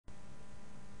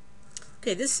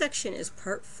Okay, this section is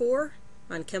part 4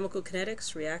 on chemical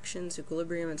kinetics, reactions,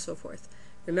 equilibrium, and so forth.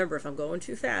 Remember, if I'm going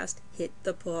too fast, hit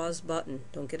the pause button.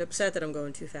 Don't get upset that I'm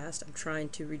going too fast. I'm trying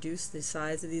to reduce the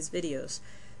size of these videos.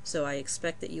 So I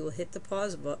expect that you will hit the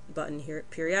pause button here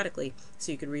periodically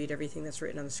so you can read everything that's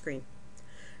written on the screen.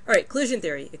 Alright, collision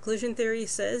theory. Collision theory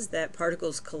says that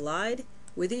particles collide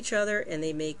with each other and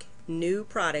they make new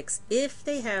products if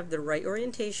they have the right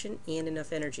orientation and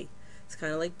enough energy. It's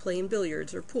kind of like playing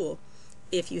billiards or pool.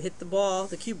 If you hit the ball,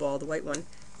 the cue ball, the white one,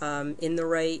 in the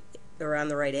right or on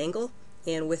the right angle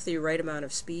and with the right amount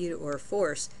of speed or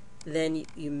force, then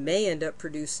you may end up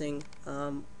producing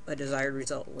a desired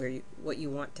result where what you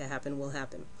want to happen will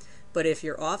happen. But if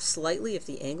you're off slightly, if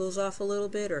the angle's off a little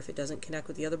bit, or if it doesn't connect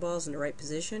with the other balls in the right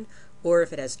position, or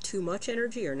if it has too much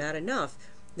energy or not enough,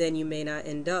 then you may not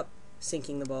end up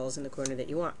sinking the balls in the corner that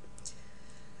you want.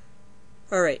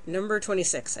 Alright, number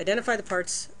 26. Identify the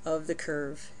parts of the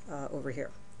curve over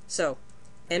here. So,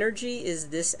 energy is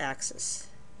this axis.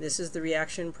 This is the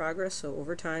reaction progress, so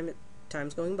over time,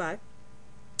 time's going by.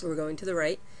 We're going to the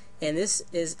right, and this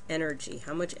is energy,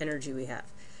 how much energy we have.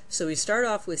 So we start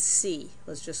off with C.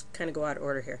 Let's just kind of go out of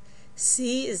order here.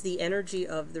 C is the energy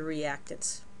of the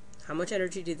reactants. How much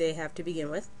energy do they have to begin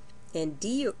with? And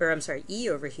E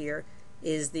over here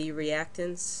is the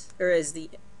reactants,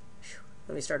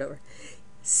 let me start over.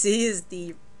 C is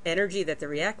the energy that the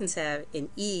reactants have, and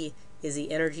E is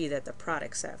the energy that the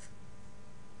products have.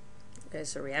 Okay,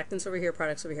 so reactants over here,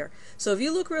 products over here. So if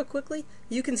you look real quickly,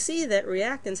 you can see that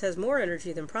reactants has more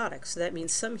energy than products. So that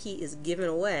means some heat is given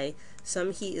away,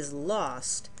 some heat is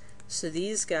lost. So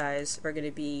these guys are going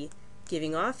to be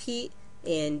giving off heat,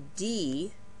 and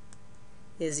D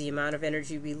is the amount of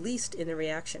energy released in the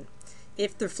reaction.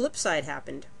 If the flip side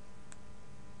happened,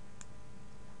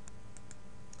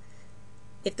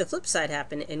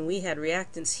 and we had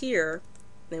reactants here,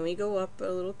 then we go up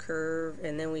a little curve,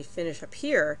 and then we finish up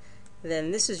here,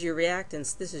 then this is your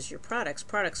reactants, this is your products.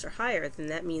 Products are higher, then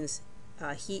that means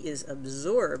heat is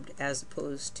absorbed as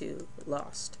opposed to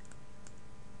lost.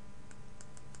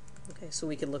 Okay, so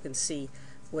we can look and see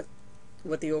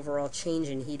what the overall change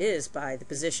in heat is by the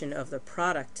position of the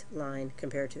product line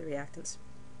compared to the reactants.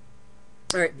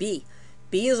 Alright, B.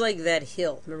 B is like that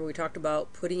hill. Remember we talked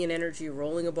about putting in energy,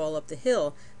 rolling a ball up the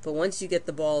hill, but once you get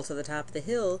the ball to the top of the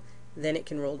hill, then it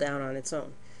can roll down on its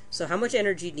own. So how much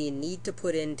energy do you need to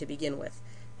put in to begin with?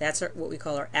 That's what we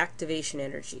call our activation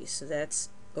energy. So that's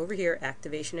over here,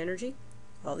 activation energy.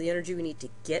 All the energy we need to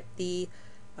get the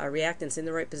reactants in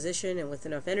the right position and with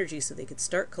enough energy so they could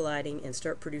start colliding and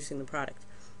start producing the product.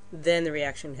 Then the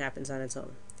reaction happens on its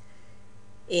own.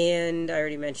 And I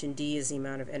already mentioned D is the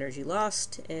amount of energy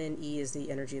lost, and E is the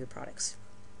energy of the products.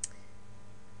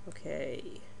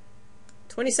 Okay.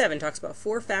 27 talks about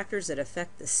 4 factors that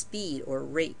affect the speed or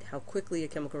rate, how quickly a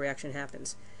chemical reaction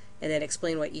happens, and then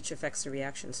explain why each affects the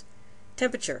reactions.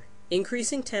 Temperature.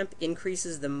 Increasing temp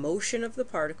increases the motion of the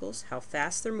particles, how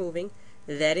fast they're moving.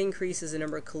 That increases the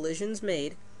number of collisions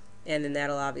made, and then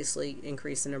that'll obviously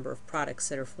increase the number of products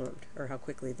that are formed, or how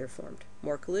quickly they're formed.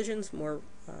 More collisions, more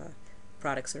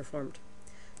products that are formed.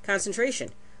 Concentration.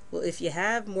 Well, if you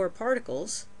have more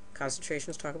particles,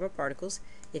 concentrations talk about particles,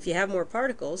 if you have more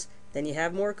particles, then you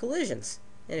have more collisions.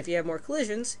 And if you have more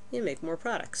collisions, you make more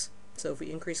products. So if we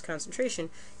increase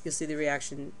concentration, you'll see the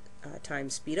reaction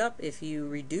time speed up. If you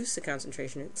reduce the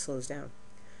concentration, it slows down.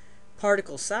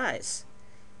 Particle size.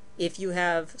 If you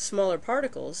have smaller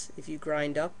particles, if you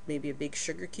grind up maybe a big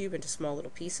sugar cube into small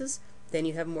little pieces, then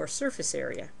you have more surface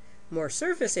area. More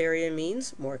surface area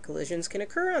means more collisions can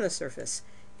occur on the surface,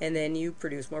 and then you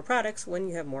produce more products when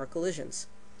you have more collisions.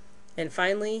 And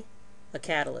finally, a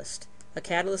catalyst. A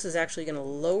catalyst is actually going to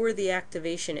lower the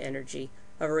activation energy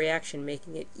of a reaction,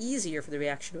 making it easier for the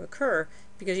reaction to occur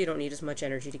because you don't need as much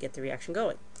energy to get the reaction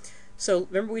going. So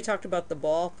remember we talked about the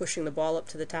ball, pushing the ball up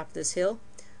to the top of this hill?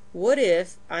 What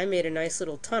if I made a nice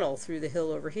little tunnel through the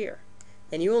hill over here,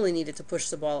 and you only needed to push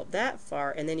the ball up that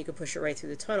far, and then you could push it right through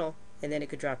the tunnel, and then it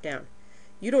could drop down.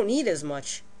 You don't need as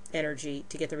much energy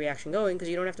to get the reaction going because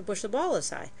you don't have to push the ball as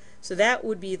high. So that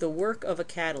would be the work of a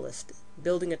catalyst,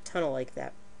 building a tunnel like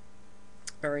that,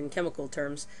 or in chemical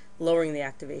terms, lowering the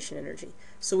activation energy.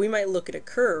 So we might look at a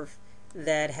curve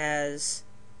that has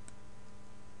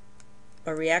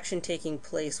a reaction taking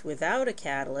place without a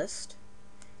catalyst,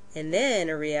 and then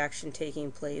a reaction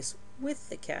taking place with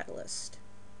the catalyst.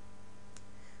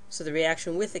 So the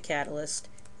reaction with the catalyst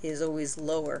is always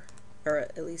lower, or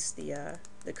at least the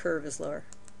curve is lower,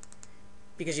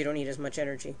 because you don't need as much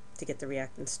energy to get the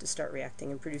reactants to start reacting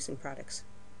and producing products.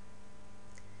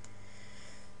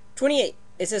 28.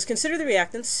 It says consider the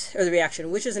reactants, or the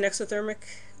reaction, which is an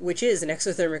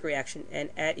exothermic reaction and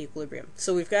at equilibrium.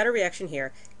 So we've got a reaction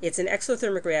here. It's an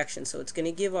exothermic reaction, so it's going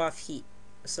to give off heat.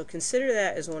 So consider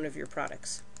that as one of your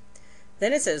products.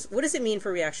 Then it says, what does it mean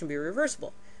for a reaction to be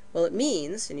reversible? Well, it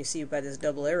means, and you see by this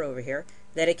double arrow over here,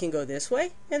 that it can go this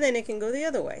way, and then it can go the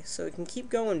other way. So it can keep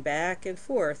going back and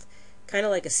forth, kind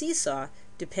of like a seesaw,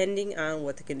 depending on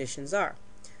what the conditions are.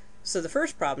 So the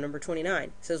first problem, number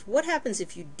 29, says, what happens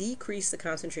if you decrease the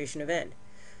concentration of N?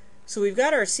 So we've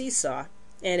got our seesaw,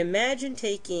 and imagine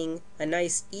taking a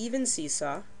nice even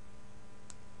seesaw,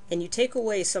 and you take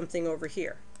away something over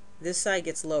here. This side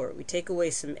gets lower. We take away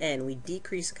some N. We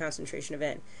decrease the concentration of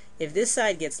N. If this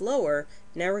side gets lower,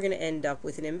 now we're going to end up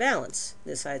with an imbalance.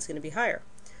 This side's going to be higher.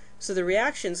 So the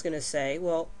reaction's going to say,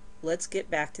 well, let's get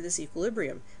back to this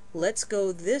equilibrium. Let's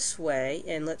go this way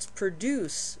and let's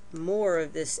produce more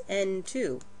of this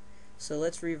N2. So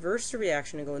let's reverse the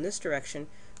reaction and go in this direction,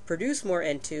 produce more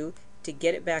N2 to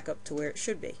get it back up to where it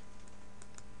should be.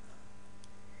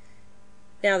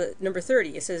 Now, number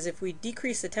 30, it says if we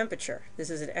decrease the temperature, this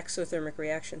is an exothermic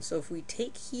reaction. So if we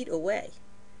take heat away,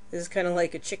 this is kind of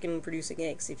like a chicken producing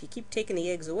eggs. If you keep taking the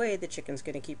eggs away, the chicken's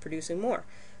going to keep producing more.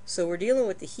 So we're dealing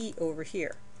with the heat over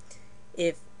here.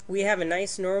 If we have a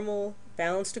nice normal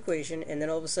balanced equation and then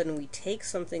all of a sudden we take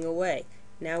something away,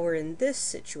 now we're in this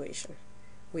situation.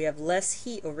 We have less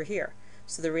heat over here.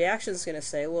 So the reaction is going to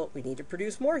say, well, we need to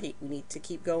produce more heat. We need to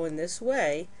keep going this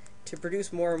way to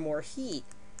produce more and more heat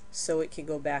so it can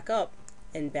go back up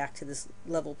and back to this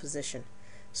level position.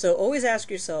 So always ask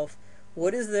yourself,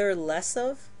 what is there less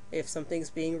of if something's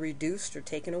being reduced or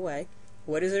taken away?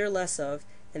 What is there less of?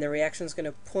 And the reaction is going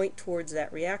to point towards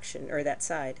that reaction, or that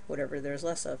side, whatever there's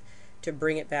less of, to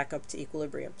bring it back up to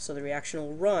equilibrium. So the reaction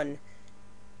will run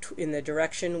in the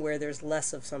direction where there's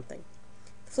less of something.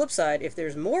 The flip side, if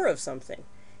there's more of something,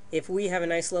 if we have a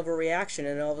nice level reaction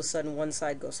and all of a sudden one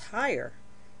side goes higher,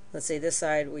 let's say this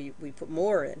side we put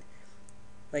more in,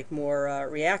 like more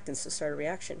reactants to start a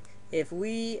reaction. If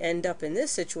we end up in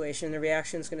this situation, the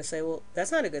reaction is going to say, well,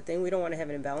 that's not a good thing. We don't want to have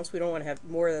an imbalance. We don't want to have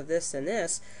more of this than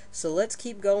this. So let's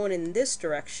keep going in this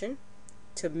direction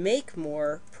to make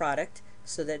more product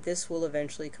so that this will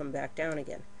eventually come back down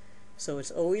again. So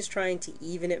it's always trying to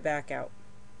even it back out.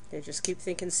 Okay, just keep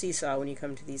thinking seesaw when you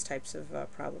come to these types of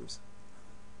problems.